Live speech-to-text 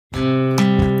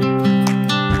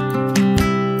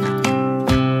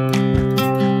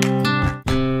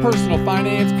Personal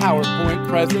Finance PowerPoint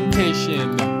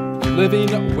Presentation.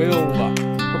 Living Will.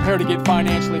 Prepare to get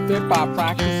financially fit by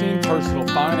practicing personal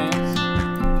finance.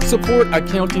 Support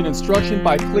accounting instruction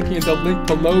by clicking the link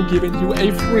below, giving you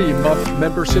a free month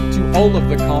membership to all of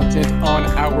the content on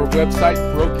our website,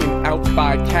 broken out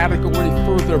by category,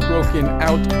 further broken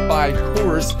out by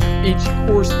course. Each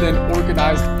course then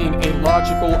organized in a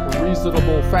logical,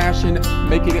 reasonable fashion,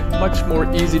 making it much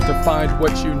more easy to find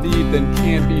what you need than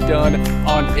can be done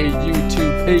on a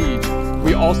YouTube page.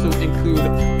 We also include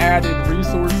added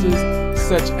resources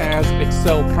such as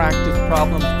Excel practice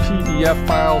problems, PDF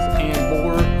files, and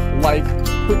more, like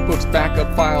QuickBooks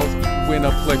backup files when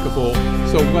applicable.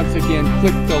 So once again,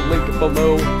 click the link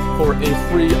below for a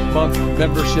free month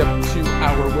membership to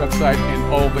our website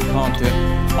and all the content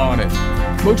on it.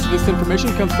 Most of this information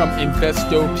comes from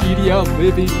Investopedia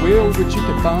Living Will, which you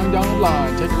can find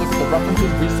online. Take a look at the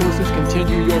references, resources,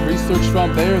 continue your research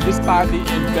from there. This by the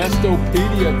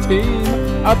Investopedia team,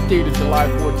 updated July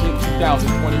 14th,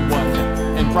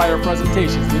 2021. In prior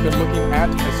presentations, we've been looking at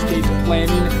estate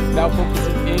planning, now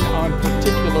focusing in on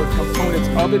particular components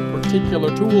of it,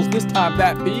 particular tools, this time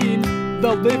that being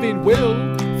the living will.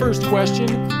 First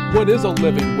question, what is a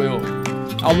living will?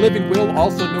 A living will,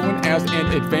 also known as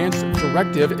an advance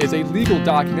directive, is a legal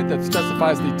document that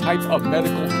specifies the type of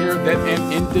medical care that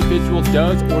an individual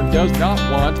does or does not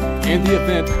want in the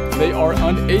event they are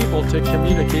unable to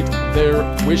communicate their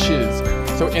wishes.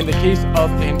 So in the case of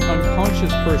an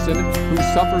unconscious person who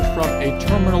suffers from a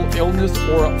terminal illness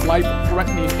or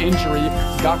life-threatening injury,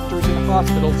 doctors and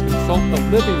hospitals consult the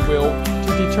living will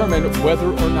to determine whether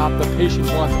or not the patient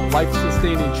wants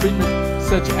life-sustaining treatment,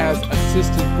 such as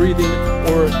assisted breathing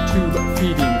or tube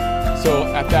feeding.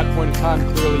 So at that point in time,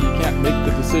 clearly you can't make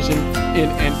the decision in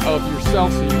and of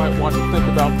yourself, so you might want to think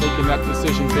about making that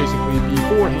decision basically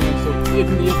beforehand. So in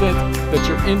the event that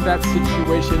you're in that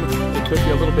situation, it could be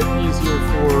a little bit easier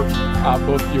for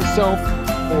both yourself,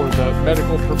 for the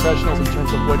medical professionals in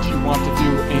terms of what you want to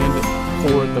do, and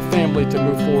for the family to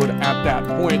move forward at that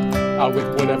point with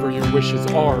whatever your wishes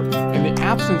are. In the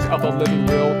absence of a living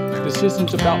will,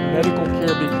 decisions about medical care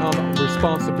become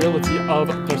responsibility of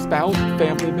the spouse,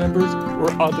 family members,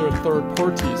 or other third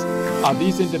parties.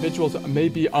 These individuals may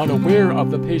be unaware of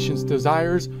the patient's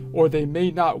desires, or they may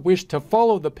not wish to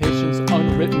follow the patient's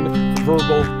unwritten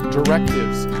verbal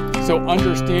directives. So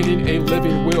understanding a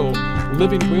living will.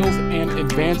 Living wills and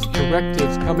advance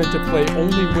directives come into play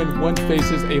only when one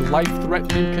faces a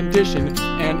life-threatening condition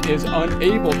and is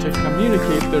unable to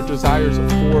communicate their desires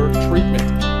for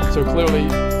treatment. So clearly,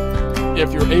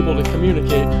 if you're able to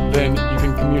communicate, then you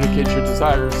can communicate your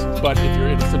desires. But if you're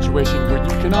in a situation where you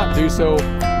cannot do so,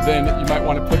 then you might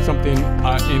want to put something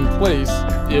in place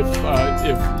if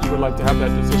you would like to have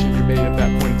that decision be made at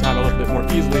that point in time a little bit more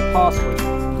easily, possibly.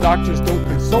 Doctors don't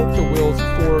consult the wills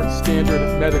for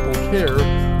standard medical care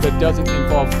that doesn't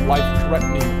involve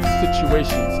life-threatening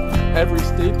situations. Every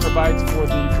state provides for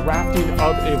the drafting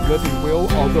of a living will,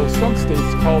 although some states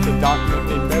call the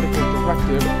document a medical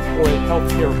directive or a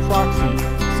healthcare proxy.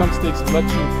 Some states let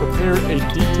you prepare a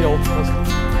detailed,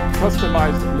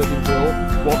 customized living will,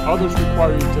 while others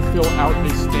require you to fill out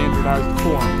a standardized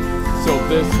form. So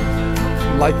this,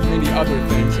 like many other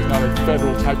things, is not a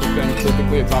federal type of thing.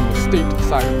 Typically, it's on the state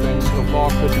side of things. The law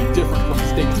could be different from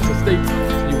state to state.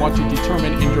 So you want to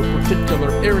determine in your particular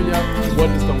area what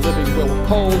is the living will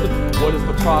called, what is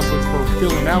the process for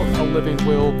filling out a living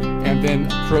will, and then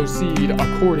proceed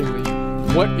accordingly.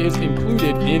 What is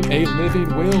included in a living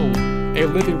will? A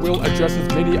living will addresses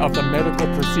many of the medical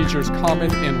procedures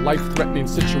common in life-threatening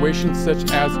situations,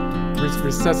 such as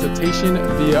resuscitation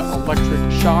via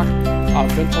electric shock,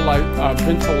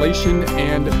 ventilation,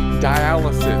 and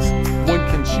dialysis. One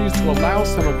can choose to allow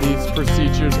some of these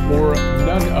procedures or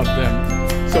none of them.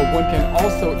 So one can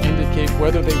also indicate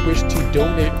whether they wish to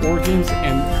donate organs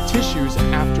and tissues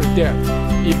after death.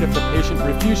 Even if the patient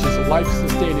refuses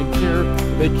life-sustaining care,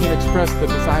 they can express the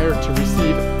desire to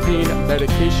receive pain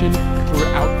medication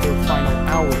throughout their final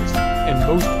hours. In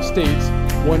most states,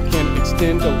 one can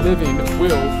extend a living will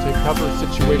to cover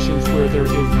situations where there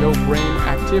is no brain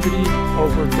activity or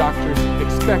where doctors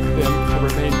expect them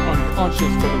to remain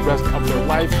unconscious for the rest of their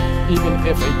life, even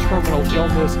if a terminal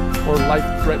illness or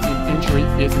life-threatening injury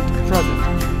isn't present.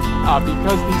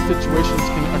 Because these situations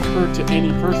can occur to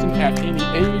any person at any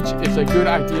age, it's a good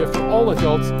idea for all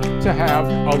adults to have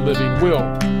a living will.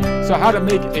 So how to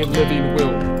make a living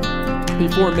will?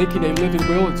 Before making a living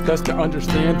will, it's best to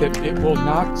understand that it will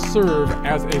not serve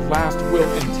as a last will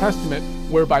and testament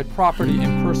whereby property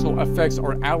and personal effects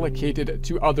are allocated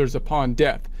to others upon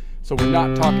death. So we're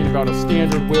not talking about a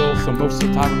standard will. So most of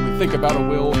the time when we think about a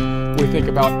will, we think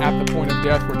about at the point of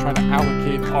death, we're trying to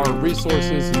allocate our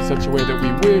resources in such a way that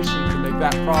we wish, and to make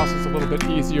that process a little bit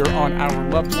easier on our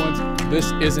loved ones.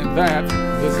 This isn't that.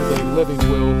 This is a living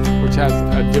will, which has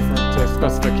a different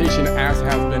specification, as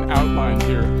has been outlined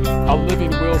here. A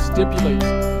living will stipulates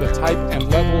the type and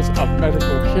levels of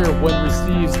medical care one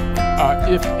receives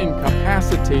if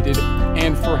incapacitated,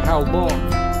 and for how long.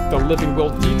 The living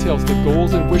will details the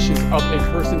goals and wishes of a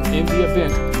person in the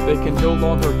event they can no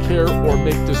longer care or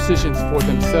make decisions for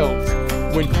themselves.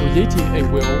 When creating a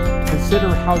will,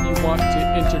 consider how you want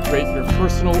to integrate your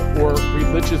personal or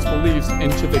religious beliefs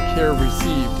into the care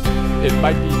received. It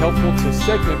might be helpful to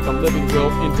segment the living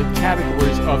will into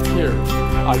categories of care.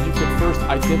 You can first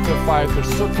identify the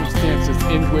circumstances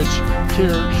in which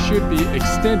care should be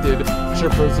extended to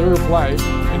preserve life,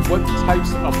 and what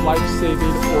types of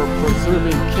life-saving or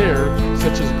preserving care,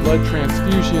 such as blood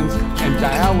transfusions and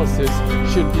dialysis,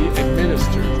 should be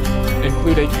administered.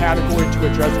 Include a category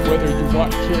to address whether you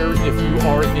want care if you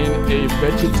are in a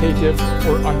vegetative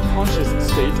or unconscious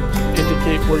state.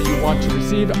 Indicate where you want to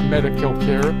receive medical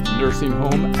care, nursing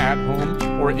home, at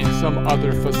home, or in some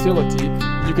other facility.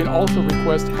 You can also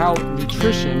request how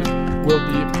nutrition will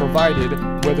be provided,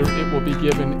 whether it will be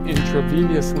given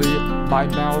intravenously, by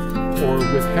mouth, or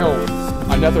withheld.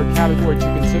 Another category to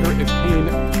consider is pain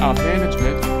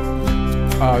management.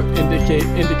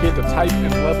 Indicate the type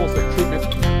and levels of treatment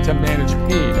to manage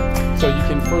pain. So you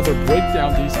can further break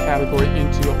down these categories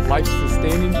into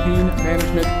life-sustaining pain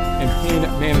management and pain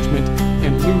management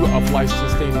in lieu of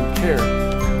life-sustaining care.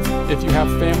 If you have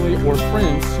family or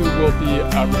friends who will be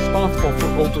responsible for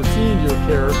overseeing your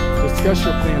care, discuss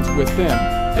your plans with them.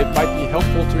 It might be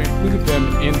helpful to include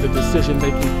them in the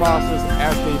decision-making process,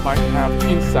 as they might have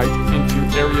insight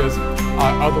into areas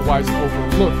otherwise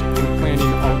overlooked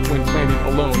when planning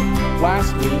alone.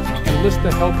 Lastly, enlist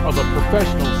the help of a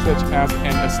professional such as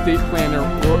an estate planner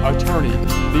or attorney.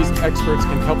 These experts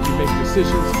can help you make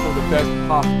decisions for the best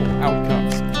possible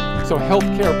outcomes. So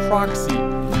healthcare proxy.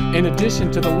 In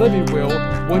addition to the living will,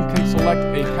 one can select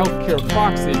a healthcare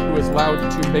proxy who is allowed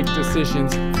to make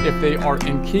decisions if they are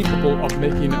incapable of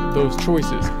making those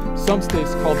choices. Some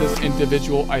states call this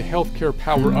individual a healthcare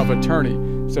power of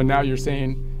attorney. So now you're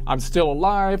saying, I'm still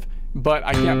alive, but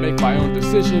I can't make my own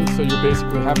decisions, so you're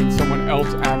basically having someone else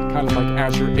act kind of like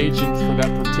as your agent for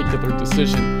that particular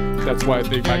decision. That's why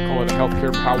they might call it a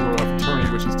healthcare power of attorney,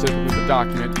 which is typically the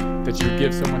document that you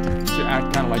give someone to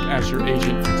act kind of like as your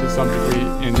agent to some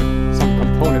degree in some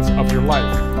components of your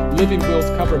life. Living wills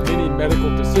cover many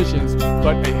medical decisions,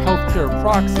 but a healthcare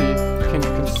proxy can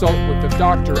consult with the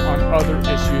doctor on other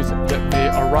issues that may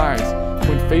arise.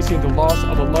 When facing the loss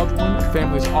of a loved one,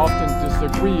 families often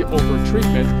disagree over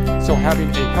treatment, so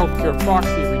having a healthcare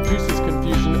proxy reduces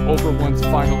confusion over one's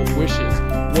final wishes.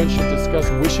 One should discuss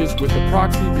wishes with the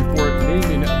proxy before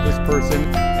naming this person,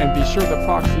 and be sure the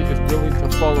proxy is willing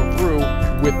to follow through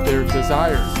with their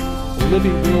desires.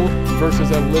 Living will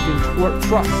versus a living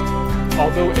trust.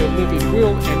 Although a living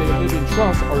will and a living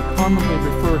trust are commonly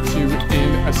referred to in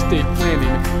estate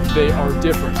planning, they are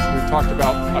different. We talked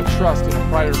about a trust in a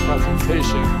prior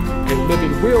presentation. A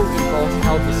living will involves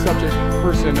how the subject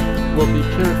person will be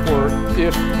cared for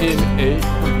if in a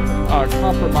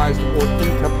compromised or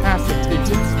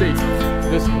incapacitated state.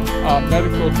 This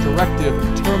medical directive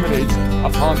terminates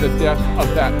upon the death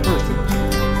of that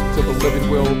person. So the living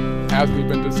will, as we've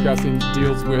been discussing,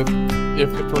 deals with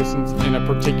if the person's in a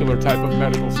particular type of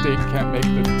medical state, can't make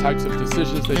the types of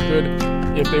decisions they could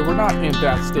if they were not in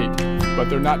that state, but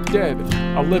they're not dead.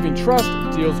 A living trust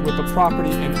deals with the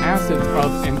property and assets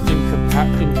of an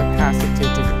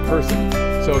incapacitated person.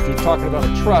 So if you're talking about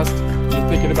a trust, you're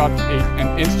thinking about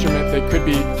an instrument that could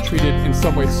be treated in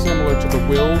some way similar to the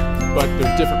will, but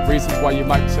there's different reasons why you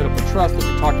might set up a trust that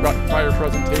we talked about in prior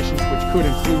presentations, which could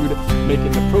include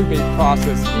making the probate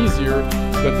process easier,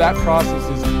 but that process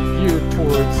is geared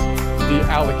towards the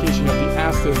allocation of the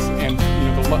assets and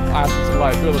the assets and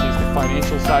liabilities, the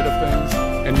financial side of things,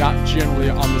 and not generally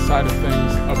on the side of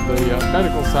things of the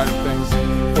medical side of things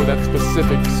for that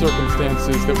specific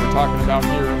circumstances that we're talking about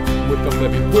here with the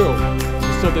living will.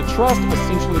 So the trust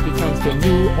essentially becomes the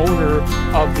new owner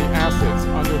of the assets.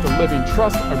 Under the living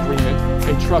trust agreement,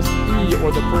 a trustee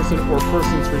or the person or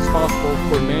persons responsible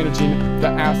for managing the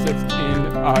assets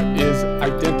is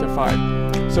identified.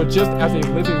 So just as a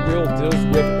living will deals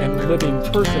with a living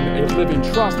person, a living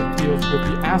trust deals with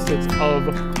the assets of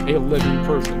a living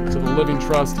person. So the living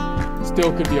trust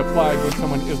still could be applied when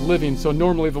someone is living. So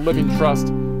normally the living trust,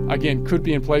 again, could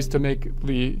be in place to make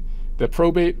the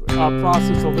probate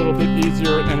process a little bit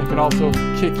easier, and it can also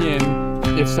kick in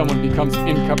if someone becomes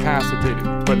incapacitated,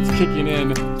 but it's kicking in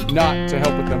not to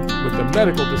help with the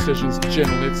medical decisions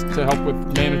generally, it's to help with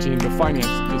managing the finance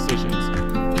decisions.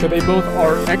 So they both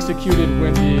are executed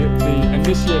when the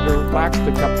initiator lacks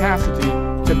the capacity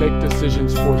to make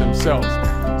decisions for themselves.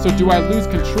 So do I lose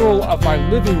control of my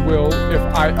living will if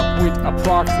I appoint a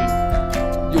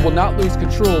proxy? You will not lose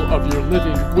control of your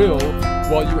living will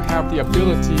while you have the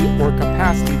ability or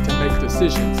capacity to make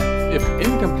decisions. If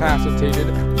incapacitated,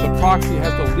 the proxy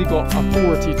has the legal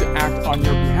authority to act on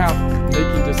your behalf,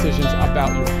 making decisions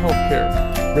about your health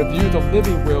care. Review the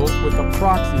living will with the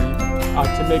proxy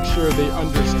to make sure they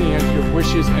understand your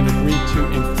wishes and agree to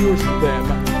enforce them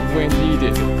when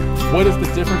needed. What is the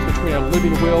difference between a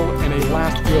living will and a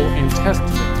last will and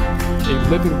testament? A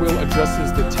living will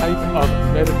addresses the type of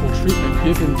medical treatment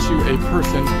given to a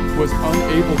person who was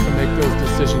unable to make those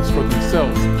decisions for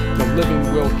themselves. The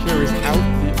living will carries out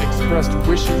the expressed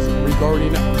wishes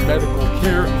regarding medical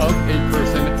care of a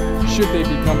person should they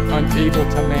become unable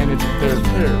to manage their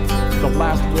care. The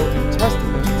last will and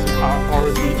testament are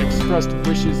the expressed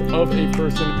wishes of a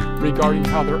person regarding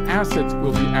how their assets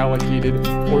will be allocated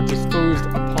or disposed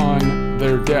upon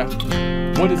their death.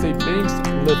 What is a bank's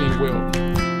living will?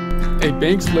 A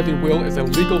bank's living will is a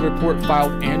legal report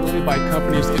filed annually by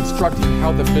companies instructing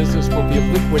how the business will be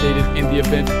liquidated in the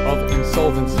event of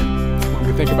insolvency. When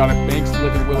we think about a bank's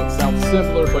living will, it sounds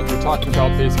similar, but you're talking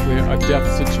about basically a death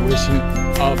situation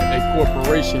of a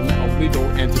corporation, a legal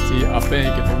entity, a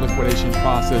bank, and the liquidation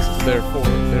process therefore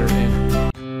therein.